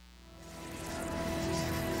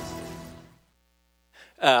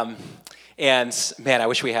 And man, I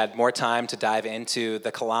wish we had more time to dive into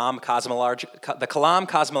the Kalam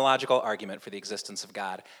cosmological argument for the existence of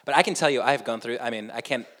God. But I can tell you, I've gone through, I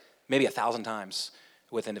can't, maybe 1,000 times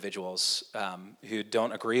with individuals who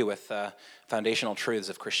don't agree with the foundational truths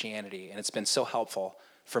of Christianity. And it's been so helpful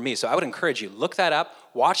for me. So I would encourage you, look that up,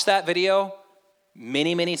 watch that video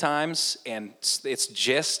many, many times, and it's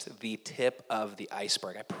just the tip of the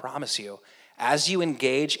iceberg. I promise you, as you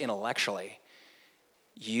engage intellectually,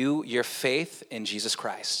 your faith in Jesus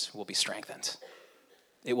Christ will be strengthened.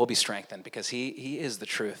 It will be strengthened because he is the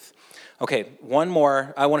truth. Okay,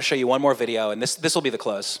 I want to show you one more video, and this will be the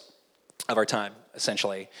close of our time,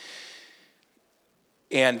 essentially.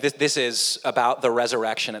 And this is about the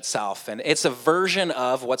resurrection itself. And it's a version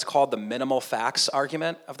of what's called the minimal facts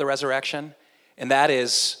argument of the resurrection. And that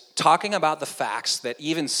is talking about the facts that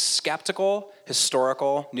even skeptical,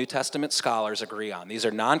 historical New Testament scholars agree on. These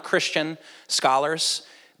are non-Christian scholars.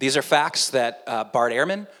 These are facts that Bart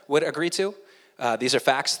Ehrman would agree to. These are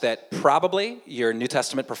facts that probably your New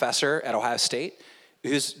Testament professor at Ohio State,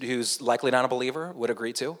 who's likely not a believer, would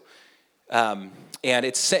agree to. And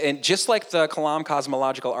just like the Kalam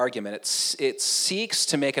cosmological argument, it seeks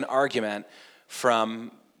to make an argument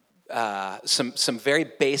from some very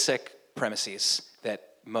basic premises that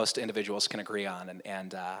most individuals can agree on,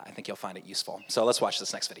 and I think you'll find it useful. So let's watch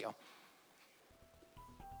this next video.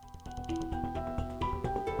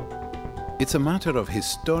 It's a matter of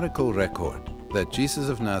historical record that Jesus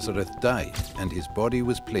of Nazareth died and his body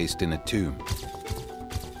was placed in a tomb.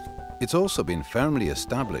 It's also been firmly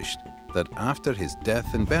established that after his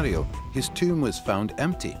death and burial, his tomb was found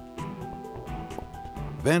empty.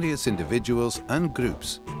 Various individuals and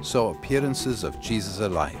groups saw appearances of Jesus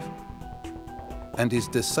alive, and his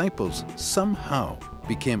disciples somehow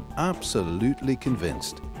became absolutely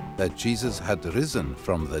convinced that Jesus had risen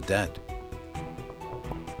from the dead.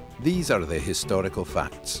 These are the historical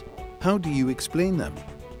facts. How do you explain them?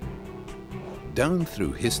 Down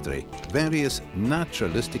through history, various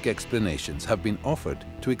naturalistic explanations have been offered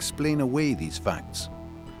to explain away these facts.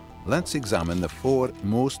 Let's examine the 4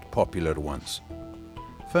 most popular ones.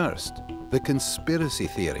 First, the conspiracy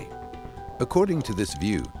theory. According to this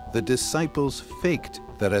view, the disciples faked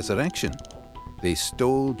the resurrection. They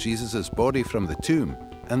stole Jesus' body from the tomb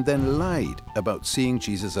and then lied about seeing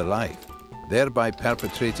Jesus alive, thereby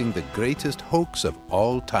perpetrating the greatest hoax of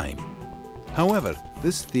all time. However,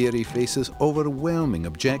 this theory faces overwhelming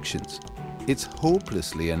objections. It's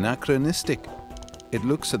hopelessly anachronistic. It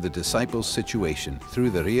looks at the disciples' situation through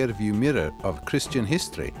the rear-view mirror of Christian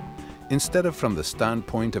history, instead of from the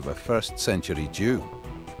standpoint of a first-century Jew.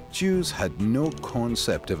 Jews had no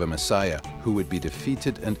concept of a Messiah who would be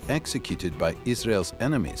defeated and executed by Israel's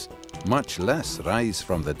enemies, much less rise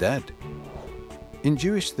from the dead. In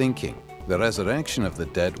Jewish thinking, the resurrection of the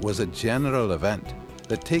dead was a general event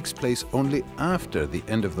that takes place only after the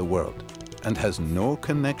end of the world and has no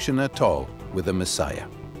connection at all with the Messiah.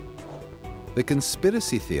 The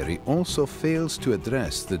conspiracy theory also fails to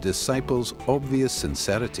address the disciples' obvious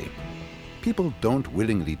sincerity. People don't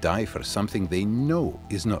willingly die for something they know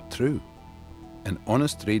is not true. An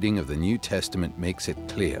honest reading of the New Testament makes it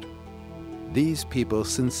clear. These people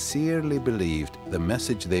sincerely believed the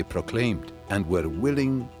message they proclaimed and were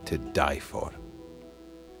willing to die for.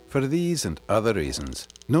 For these and other reasons,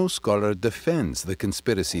 no scholar defends the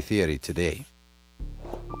conspiracy theory today.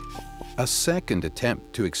 A second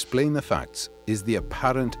attempt to explain the facts is the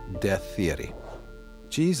apparent death theory.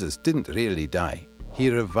 Jesus didn't really die. He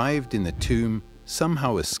revived in the tomb,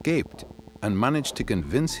 somehow escaped, and managed to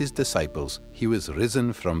convince his disciples he was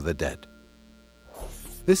risen from the dead.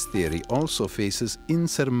 This theory also faces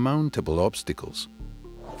insurmountable obstacles.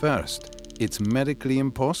 First, it's medically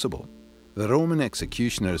impossible. The Roman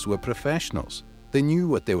executioners were professionals. They knew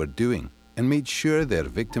what they were doing and made sure their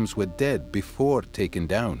victims were dead before taken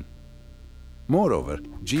down. Moreover,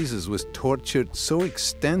 Jesus was tortured so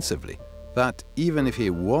extensively that even if he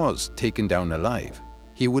was taken down alive,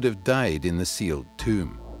 he would have died in the sealed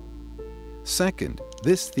tomb. Second,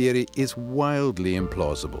 this theory is wildly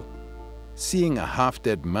implausible. Seeing a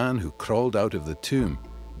half-dead man who crawled out of the tomb,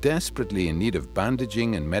 desperately in need of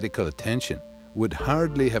bandaging and medical attention, would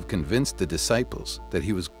hardly have convinced the disciples that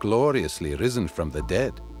he was gloriously risen from the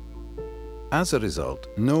dead. As a result,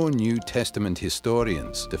 no New Testament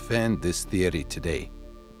historians defend this theory today.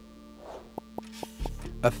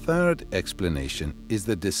 A third explanation is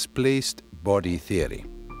the displaced body theory.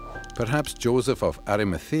 Perhaps Joseph of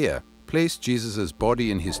Arimathea placed Jesus'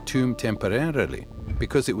 body in his tomb temporarily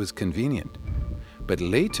because it was convenient. But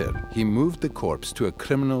later, he moved the corpse to a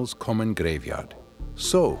criminal's common graveyard.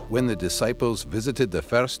 So, when the disciples visited the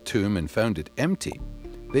first tomb and found it empty,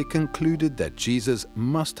 they concluded that Jesus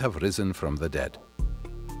must have risen from the dead.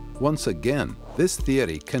 Once again, this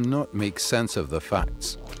theory cannot make sense of the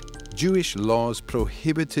facts. Jewish laws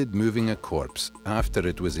prohibited moving a corpse after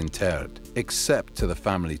it was interred, except to the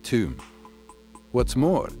family tomb. What's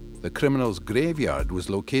more, the criminal's graveyard was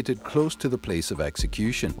located close to the place of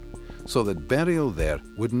execution, so that burial there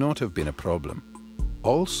would not have been a problem.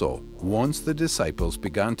 Also, once the disciples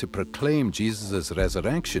began to proclaim Jesus'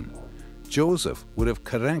 resurrection, Joseph would have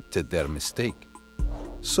corrected their mistake.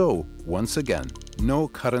 So, once again, no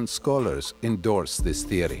current scholars endorse this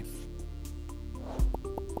theory.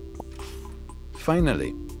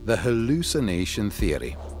 Finally, the hallucination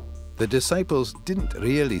theory. The disciples didn't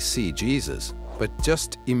really see Jesus, but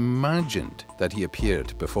just imagined that he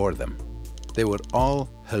appeared before them. They were all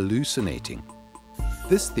hallucinating.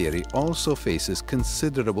 This theory also faces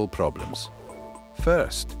considerable problems.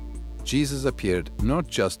 First, Jesus appeared not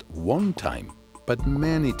just one time, but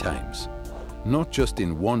many times. Not just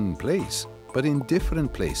in one place, but in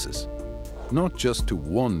different places. Not just to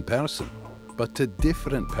one person, but to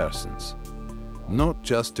different persons. Not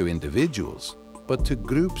just to individuals, but to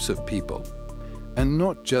groups of people. And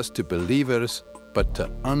not just to believers, but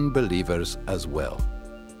to unbelievers as well.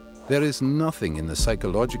 There is nothing in the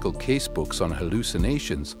psychological casebooks on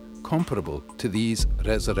hallucinations comparable to these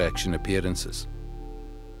resurrection appearances.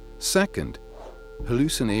 Second,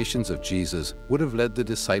 hallucinations of Jesus would have led the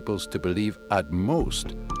disciples to believe at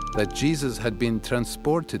most that Jesus had been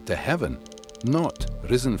transported to heaven, not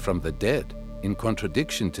risen from the dead, in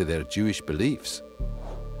contradiction to their Jewish beliefs.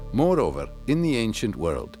 Moreover, in the ancient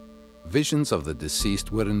world, visions of the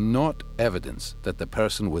deceased were not evidence that the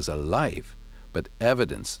person was alive, but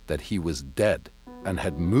evidence that he was dead and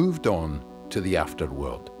had moved on to the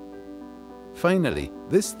afterworld. Finally,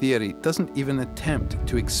 this theory doesn't even attempt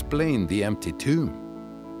to explain the empty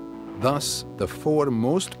tomb. Thus, the four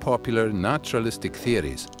most popular naturalistic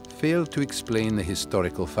theories fail to explain the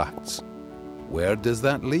historical facts. Where does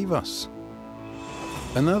that leave us?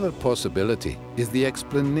 Another possibility is the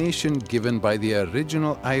explanation given by the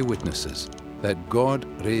original eyewitnesses that God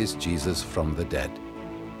raised Jesus from the dead.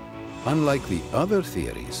 Unlike the other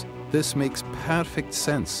theories, this makes perfect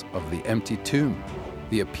sense of the empty tomb,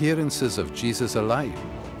 the appearances of Jesus alive,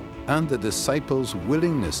 and the disciples'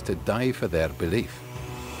 willingness to die for their belief.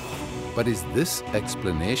 But is this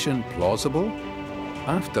explanation plausible?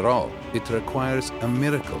 After all, it requires a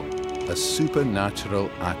miracle, a supernatural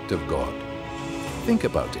act of God. Think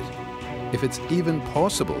about it. If it's even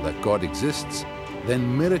possible that God exists,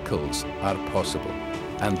 then miracles are possible,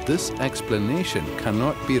 and this explanation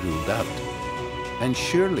cannot be ruled out. And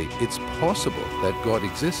surely it's possible that God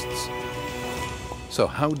exists. So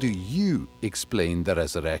how do you explain the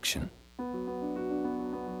resurrection?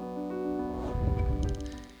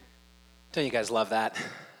 Don't you guys love that?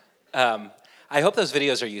 I hope those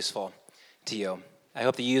videos are useful to you. I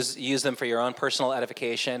hope that you use them for your own personal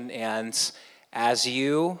edification, and as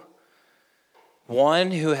you,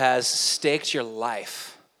 one who has staked your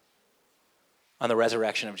life on the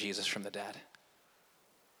resurrection of Jesus from the dead,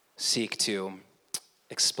 seek to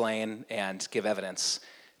explain and give evidence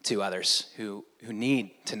to others who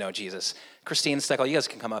need to know Jesus. Christine, Steckel, you guys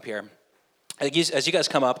can come up here. As you guys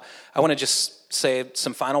come up, I want to just say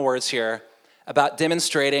some final words here about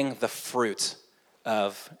demonstrating the fruit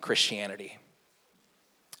of Christianity.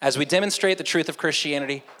 As we demonstrate the truth of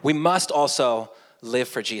Christianity, we must also live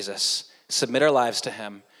for Jesus, submit our lives to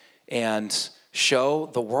him, and show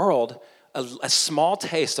the world a small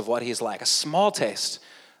taste of what he's like, a small taste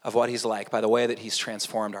of what he's like by the way that he's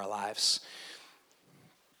transformed our lives.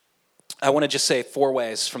 I want to just say 4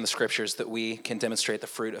 ways from the scriptures that we can demonstrate the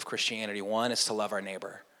fruit of Christianity. One is to love our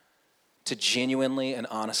neighbor, to genuinely and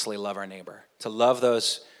honestly love our neighbor, to love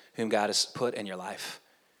those whom God has put in your life.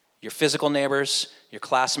 Your physical neighbors, your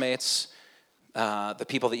classmates, the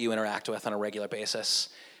people that you interact with on a regular basis.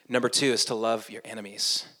 Number 2 is to love your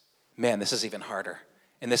enemies. Man, this is even harder.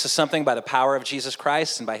 And this is something by the power of Jesus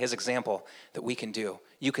Christ and by his example that we can do.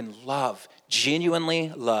 You can love,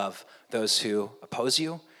 genuinely love those who oppose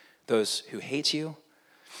you, those who hate you.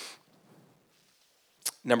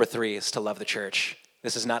 Number 3 is to love the church.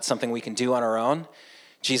 This is not something we can do on our own.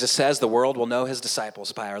 Jesus says the world will know his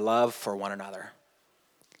disciples by our love for one another.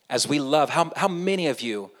 As we love, how many of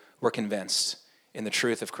you were convinced in the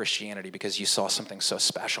truth of Christianity because you saw something so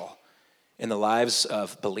special in the lives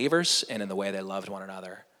of believers and in the way they loved one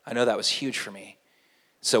another? I know that was huge for me.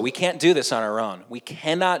 So we can't do this on our own. We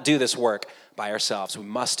cannot do this work by ourselves. We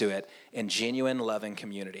must do it in genuine, loving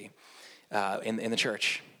community in the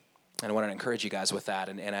church. And I want to encourage you guys with that.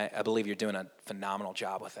 And I believe you're doing a phenomenal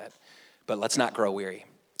job with it. But let's not grow weary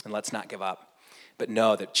and let's not give up. but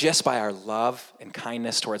know that just by our love and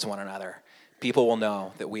kindness towards one another, people will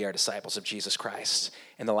know that we are disciples of Jesus Christ.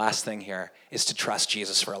 And the last thing here is to trust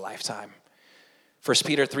Jesus for a lifetime. 1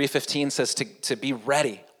 Peter 3:15 says to be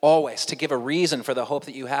ready always, to give a reason for the hope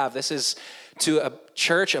that you have. This is to a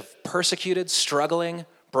church of persecuted, struggling,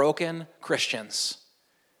 broken Christians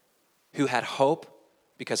who had hope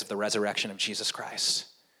because of the resurrection of Jesus Christ.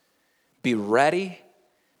 Be ready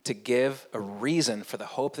to give a reason for the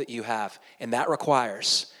hope that you have. And that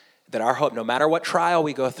requires that our hope, no matter what trial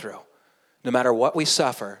we go through, no matter what we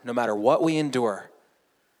suffer, no matter what we endure,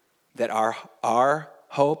 that our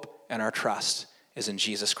hope and our trust is in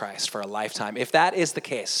Jesus Christ for a lifetime. If that is the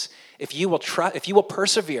case, if you will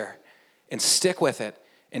persevere and stick with it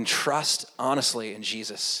and trust honestly in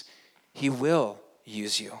Jesus, he will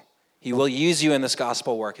use you. He will use you in this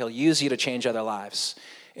gospel work. He'll use you to change other lives.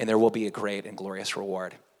 And there will be a great and glorious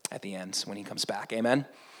reward at the end when he comes back. Amen.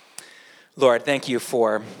 Lord, thank you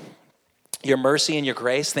for your mercy and your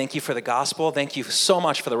grace. Thank you for the gospel. Thank you so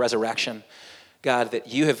much for the resurrection. God, that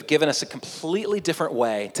you have given us a completely different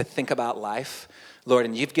way to think about life. Lord,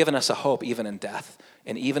 and you've given us a hope even in death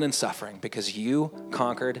and even in suffering because you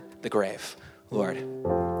conquered the grave. Lord,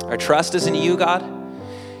 our trust is in you, God.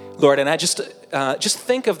 Lord, and I just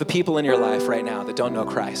think of the people in your life right now that don't know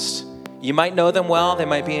Christ. You might know them well. They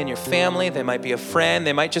might be in your family. They might be a friend.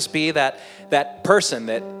 They might just be that person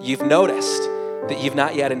that you've noticed that you've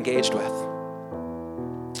not yet engaged with.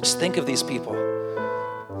 Just think of these people.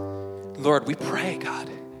 Lord, we pray, God,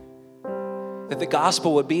 that the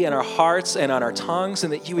gospel would be in our hearts and on our tongues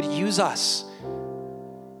and that you would use us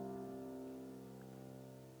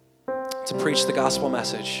to preach the gospel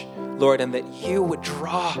message. Lord, and that you would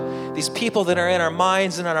draw these people that are in our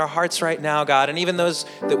minds and in our hearts right now, God, and even those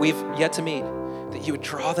that we've yet to meet, that you would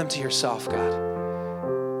draw them to yourself, God.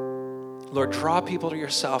 Lord, draw people to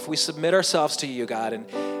yourself. We submit ourselves to you, God, and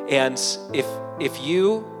if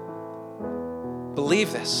you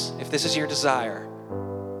believe this, if this is your desire,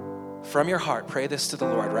 from your heart, pray this to the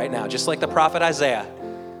Lord right now, just like the prophet Isaiah.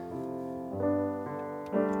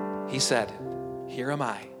 He said, "Here am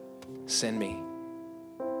I, send me."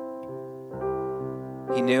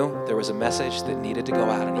 He knew there was a message that needed to go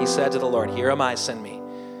out, and he said to the Lord, "Here am I, send me."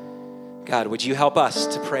 God, would you help us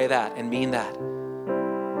to pray that and mean that?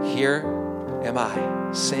 Here am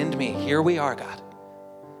I, send me. Here we are, God.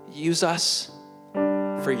 Use us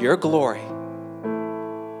for your glory,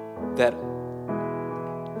 that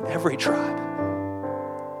every tribe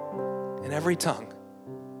and every tongue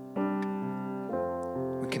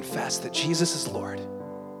would confess that Jesus is Lord,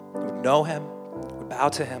 would know him, would bow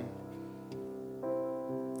to him.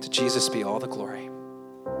 To Jesus be all the glory.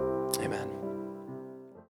 Amen.